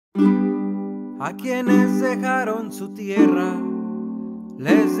A quienes dejaron su tierra,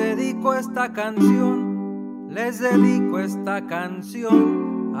 les dedico esta canción, les dedico esta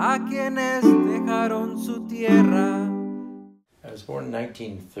canción, a quienes dejaron su tierra. I was born in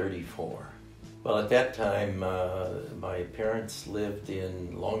 1934. Well, at that time, my parents lived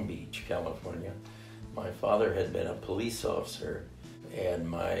in Long Beach, California. My father had been a police officer, and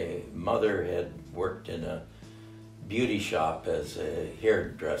my mother had worked in a beauty shop as a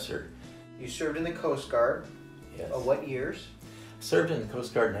hairdresser. You served in the Coast Guard. Yes. What years? Served in the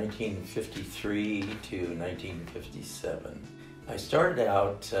Coast Guard 1953 to 1957. I started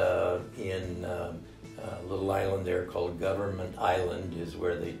out in a little island there called Government Island, is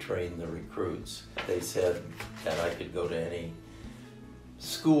where they train the recruits. They said that I could go to any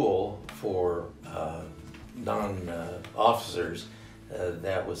school for non-officers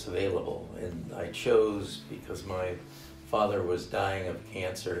that was available, and I chose, because my father was dying of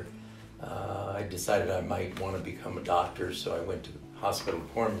cancer, I decided I might want to become a doctor, so I went to hospital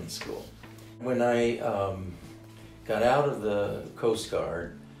corpsman school. When I got out of the Coast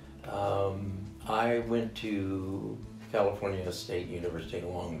Guard, I went to California State University in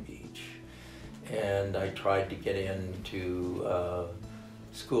Long Beach, and I tried to get into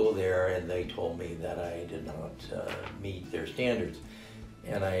school there, and they told me that I did not meet their standards.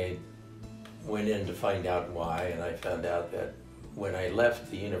 And I went in to find out why, and I found out that when I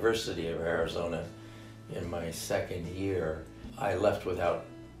left the University of Arizona in my second year, I left without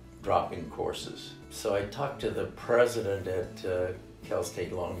dropping courses. So I talked to the president at Cal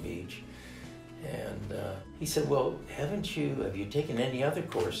State Long Beach, and he said, well, have you taken any other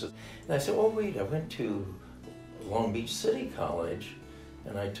courses? And I said, oh wait, I went to Long Beach City College,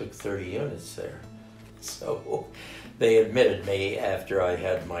 and I took 30 units there. So they admitted me after I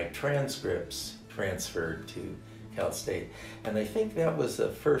had my transcripts transferred to Cal State. And I think that was the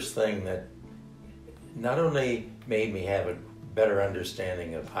first thing that not only made me have a better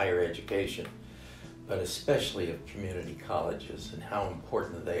understanding of higher education, but especially of community colleges and how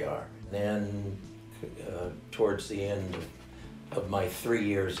important they are. Then towards the end of my 3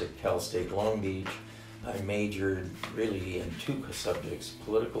 years at Cal State Long Beach, I majored really in two subjects,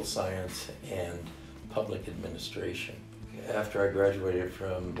 political science and public administration. After I graduated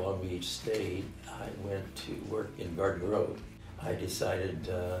from Long Beach State, I went to work in Garden Grove. I decided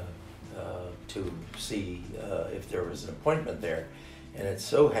to see if there was an appointment there, and it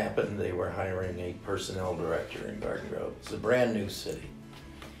so happened they were hiring a personnel director in Garden Grove. It's a brand new city,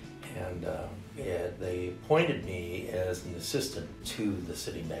 and they appointed me as an assistant to the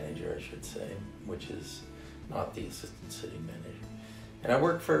city manager, I should say, which is not the assistant city manager. And I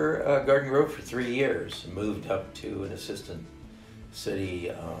worked for Garden Grove for 3 years, moved up to an assistant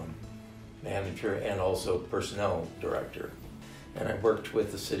city manager and also personnel director. And I worked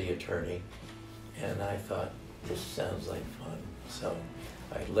with the city attorney, and I thought, this sounds like fun. So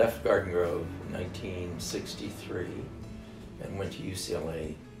I left Garden Grove in 1963 and went to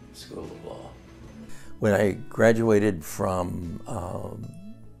UCLA School of Law. When I graduated from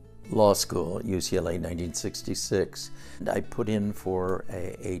law school at UCLA in 1966, I put in for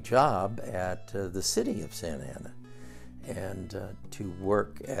a job at the city of Santa Ana, and to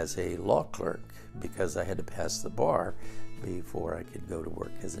work as a law clerk, because I had to pass the bar before I could go to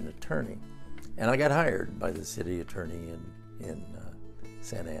work as an attorney. And I got hired by the city attorney in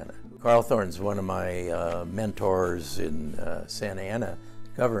Santa Ana. Carl Thornton's one of my mentors in Santa Ana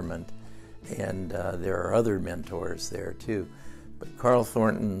government, and there are other mentors there too. But Carl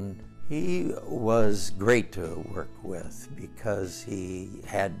Thornton, he was great to work with because he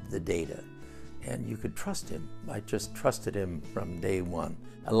had the data and you could trust him. I just trusted him from day one.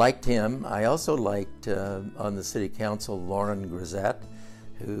 I liked him. I also liked on the city council Lauren Grisette,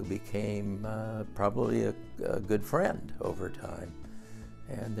 who became probably a good friend over time.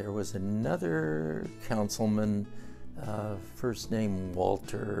 And there was another councilman, first name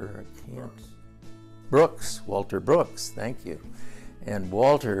Walter, Walter Brooks, thank you. And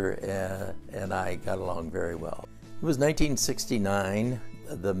Walter and I got along very well. It was 1969.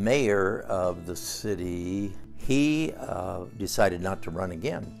 The mayor of the city, he decided not to run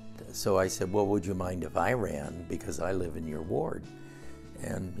again. So I said, well, would you mind if I ran, because I live in your ward?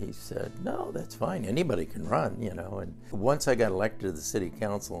 And he said, no, that's fine. Anybody can run, you know. And once I got elected to the city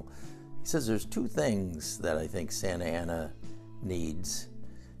council, he says, there's two things that I think Santa Ana needs,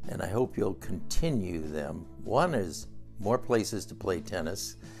 and I hope you'll continue them. One is more places to play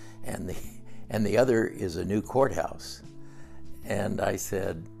tennis, and the other is a new courthouse. And I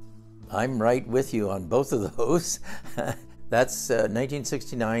said, I'm right with you on both of those. That's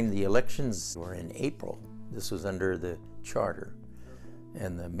 1969. The elections were in April. This was under the charter.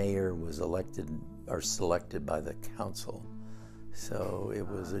 and the mayor was elected or selected by the council. So it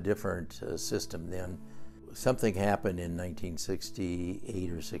was a different system then. Something happened in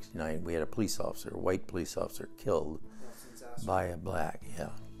 1968 or 69. We had a police officer, a white police officer, killed by a black,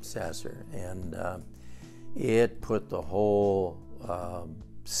 Sasser. And it put the whole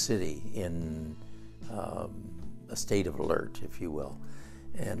city in a state of alert, if you will.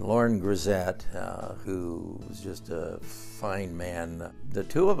 And Lauren Grisette, who was just a fine man, the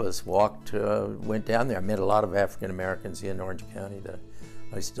two of us went down there. I met a lot of African Americans in Orange County that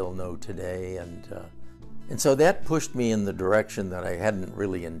I still know today. And so that pushed me in the direction that I hadn't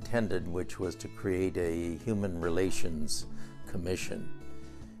really intended, which was to create a human relations commission.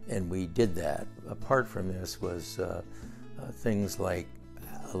 And we did that. Apart from this was things like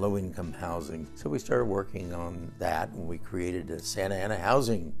low-income housing. So we started working on that, and we created a Santa Ana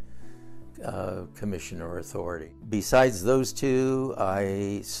Housing Commission or Authority. Besides those two,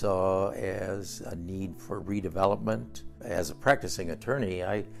 I saw as a need for redevelopment. As a practicing attorney,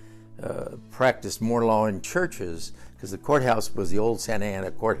 I practiced more law in churches, because the courthouse was the old Santa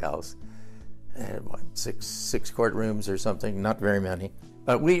Ana courthouse. It had, six courtrooms or something, not very many.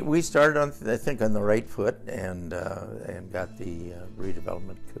 But we started on, I think, on the right foot, and got the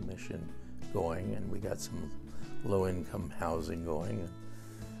redevelopment commission going, and we got some low-income housing going,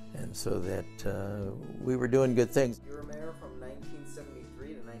 and so that we were doing good things. You were mayor from 1973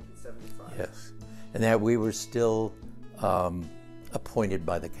 to 1975. Yes, and that we were still appointed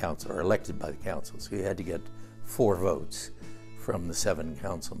by the council, or elected by the council, so you had to get 4 votes from the 7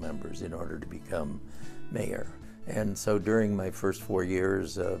 council members in order to become mayor. And so during my first 4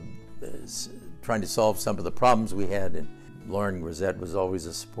 years, trying to solve some of the problems we had, and Lauren Grisette was always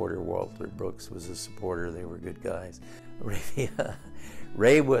a supporter, Walter Brooks was a supporter, they were good guys.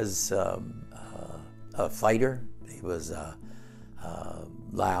 Ray was a fighter, he was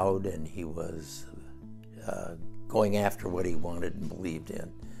loud, and he was going after what he wanted and believed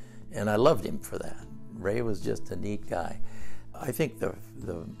in. And I loved him for that. Ray was just a neat guy. I think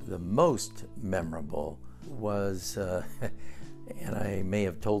the most memorable was, and I may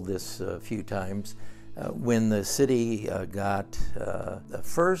have told this a few times, when the city got the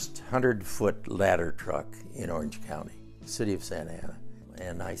first 100-foot ladder truck in Orange County, city of Santa Ana.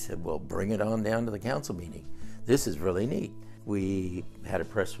 And I said, well, bring it on down to the council meeting. This is really neat. We had a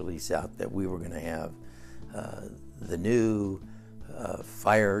press release out that we were going to have the new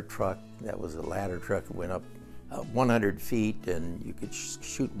fire truck. That was a ladder truck. It went up 100 feet, and you could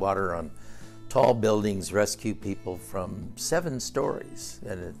shoot water on tall buildings, rescue people from 7 stories.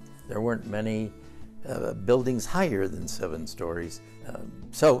 And there weren't many buildings higher than 7 stories.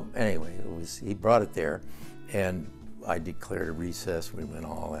 So anyway, he brought it there, and I declared a recess. We went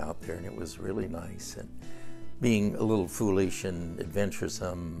all out there, and it was really nice. And being a little foolish and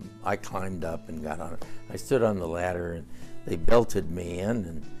adventuresome, I climbed up and got on it. I stood on the ladder, and they belted me in,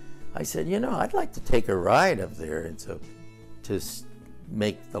 and I said, you know, I'd like to take a ride up there. And so, to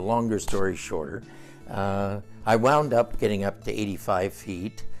make the longer story shorter, I wound up getting up to 85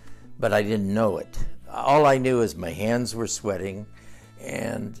 feet, but I didn't know it. All I knew is my hands were sweating,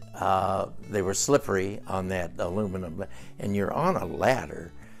 and they were slippery on that aluminum, and you're on a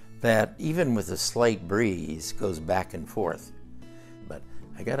ladder that, even with a slight breeze, goes back and forth. But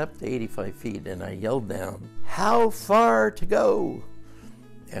I got up to 85 feet, and I yelled down, "How far to go?"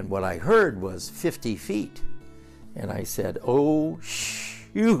 And what I heard was 50 feet. And I said, "Oh,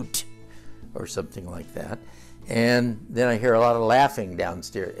 shoot," or something like that. And then I hear a lot of laughing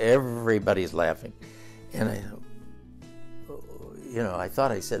downstairs. Everybody's laughing. And I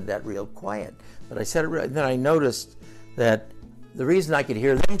thought I said that real quiet. But I said it, then I noticed that the reason I could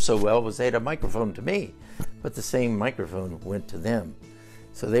hear them so well was they had a microphone to me, but the same microphone went to them.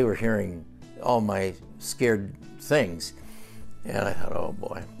 So they were hearing all my scared things. And I thought, oh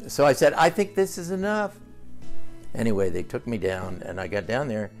boy. So I said, I think this is enough. Anyway, they took me down, and I got down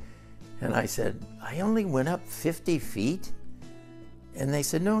there, and I said, I only went up 50 feet? And they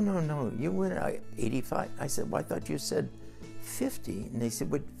said, no, you went 85. I said, well, I thought you said 50. And they said,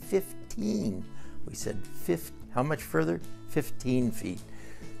 what, 15? We said, how much further? 15 feet.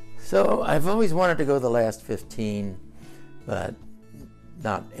 So I've always wanted to go the last 15, but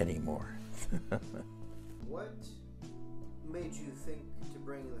not anymore. What made you think to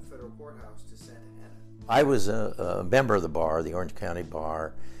bring the federal courthouse to Santa Ana? I was a member of the bar, the Orange County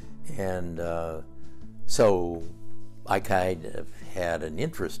Bar, and so I kind of had an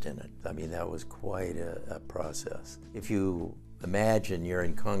interest in it. I mean, that was quite a process. If you imagine you're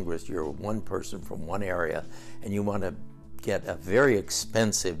in Congress, you're one person from one area, and you want to get a very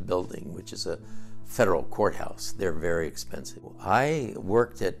expensive building, which is a federal courthouse. They're very expensive. I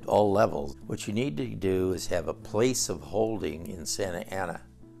worked at all levels. What you need to do is have a place of holding in Santa Ana.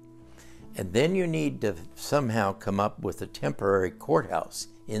 And then you need to somehow come up with a temporary courthouse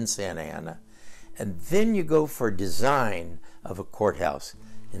in Santa Ana. And then you go for design of a courthouse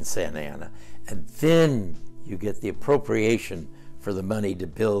in Santa Ana. And then you get the appropriation for the money to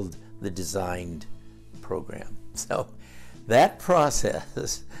build the designed program. So that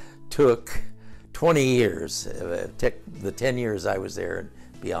process took 20 years, the 10 years I was there and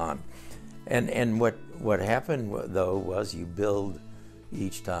beyond. And what happened though was you build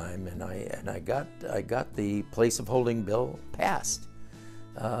each time, and I got the place of holding bill passed.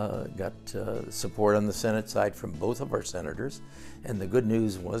 Got support on the Senate side from both of our senators, and the good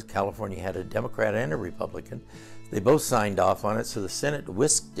news was California had a Democrat and a Republican. They both signed off on it, so the Senate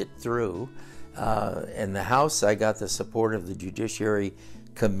whisked it through. In the House, I got the support of the Judiciary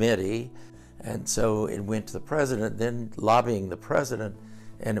Committee, and so it went to the president, then lobbying the president,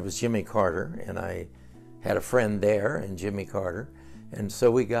 and it was Jimmy Carter, and I had a friend there in Jimmy Carter, and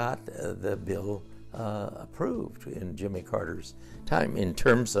so we got the bill approved in Jimmy Carter's time in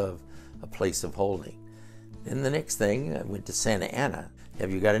terms of a place of holding. Then the next thing, I went to Santa Ana.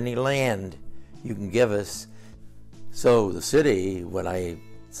 Have you got any land you can give us? So the city, when I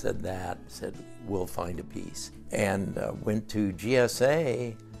said that, said, we'll find a piece. And went to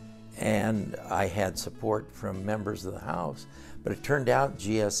GSA, and I had support from members of the House, but it turned out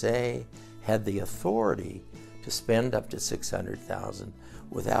GSA had the authority to spend up to $600,000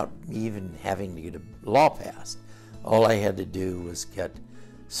 without even having to get a law passed. All I had to do was get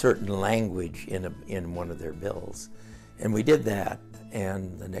certain language in one of their bills. And we did that,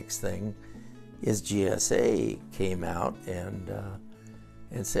 and the next thing is GSA came out and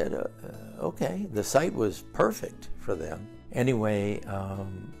said, okay, the site was perfect for them. Anyway,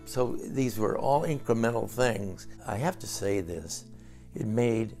 so these were all incremental things. I have to say this, it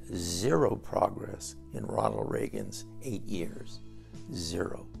made zero progress in Ronald Reagan's 8 years.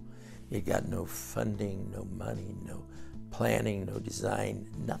 Zero. It got no funding, no money, no planning, no design,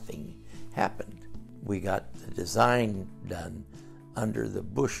 nothing happened. We got the design done under the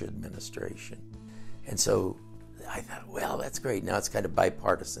Bush administration. And so I thought, well, that's great. Now it's kind of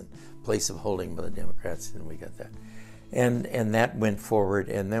bipartisan, place of holding by the Democrats, and we got that. And that went forward,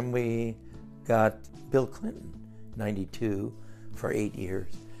 and then we got Bill Clinton, 92, for 8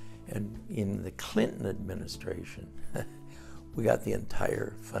 years. And in the Clinton administration, we got the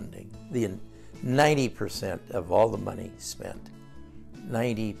entire funding. The 90% of all the money spent,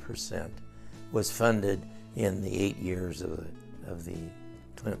 90% was funded in the 8 years of the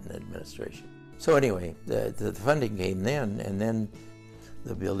Clinton administration. So anyway, the funding came then, and then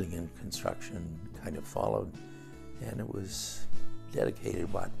the building and construction kind of followed, and it was dedicated,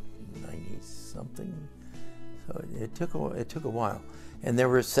 90-something? So it took a while, and there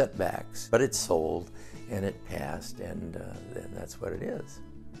were setbacks, but it sold, and it passed, and that's what it is.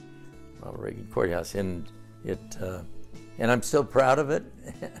 Ronald Reagan Courthouse, and I'm still proud of it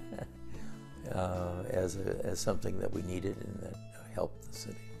as something that we needed and that helped the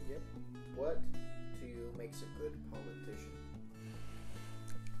city. Yep. What to you makes a good politician?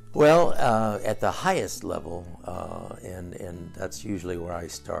 Well, at the highest level, and that's usually where I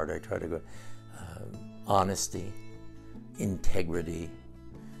start. I try to go honesty, integrity,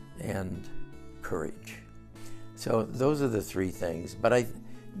 and courage. So those are the three things. But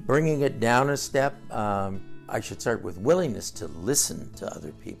bringing it down a step, I should start with willingness to listen to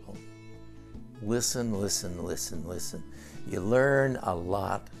other people. Listen, listen, listen, listen. You learn a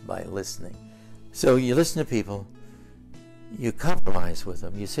lot by listening. So you listen to people, you compromise with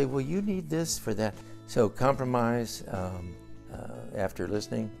them. You say, well, you need this for that. So compromise after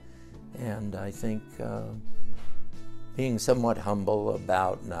listening, and I think being somewhat humble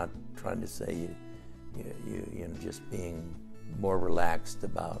about not trying to say, you know, just being more relaxed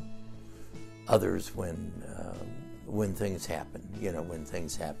about others when things happen. You know, when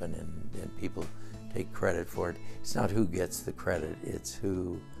things happen and people take credit for it. It's not who gets the credit, it's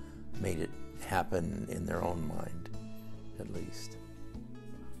who made it happen in their own mind, at least.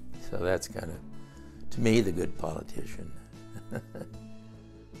 So that's kind of, to me, the good politician.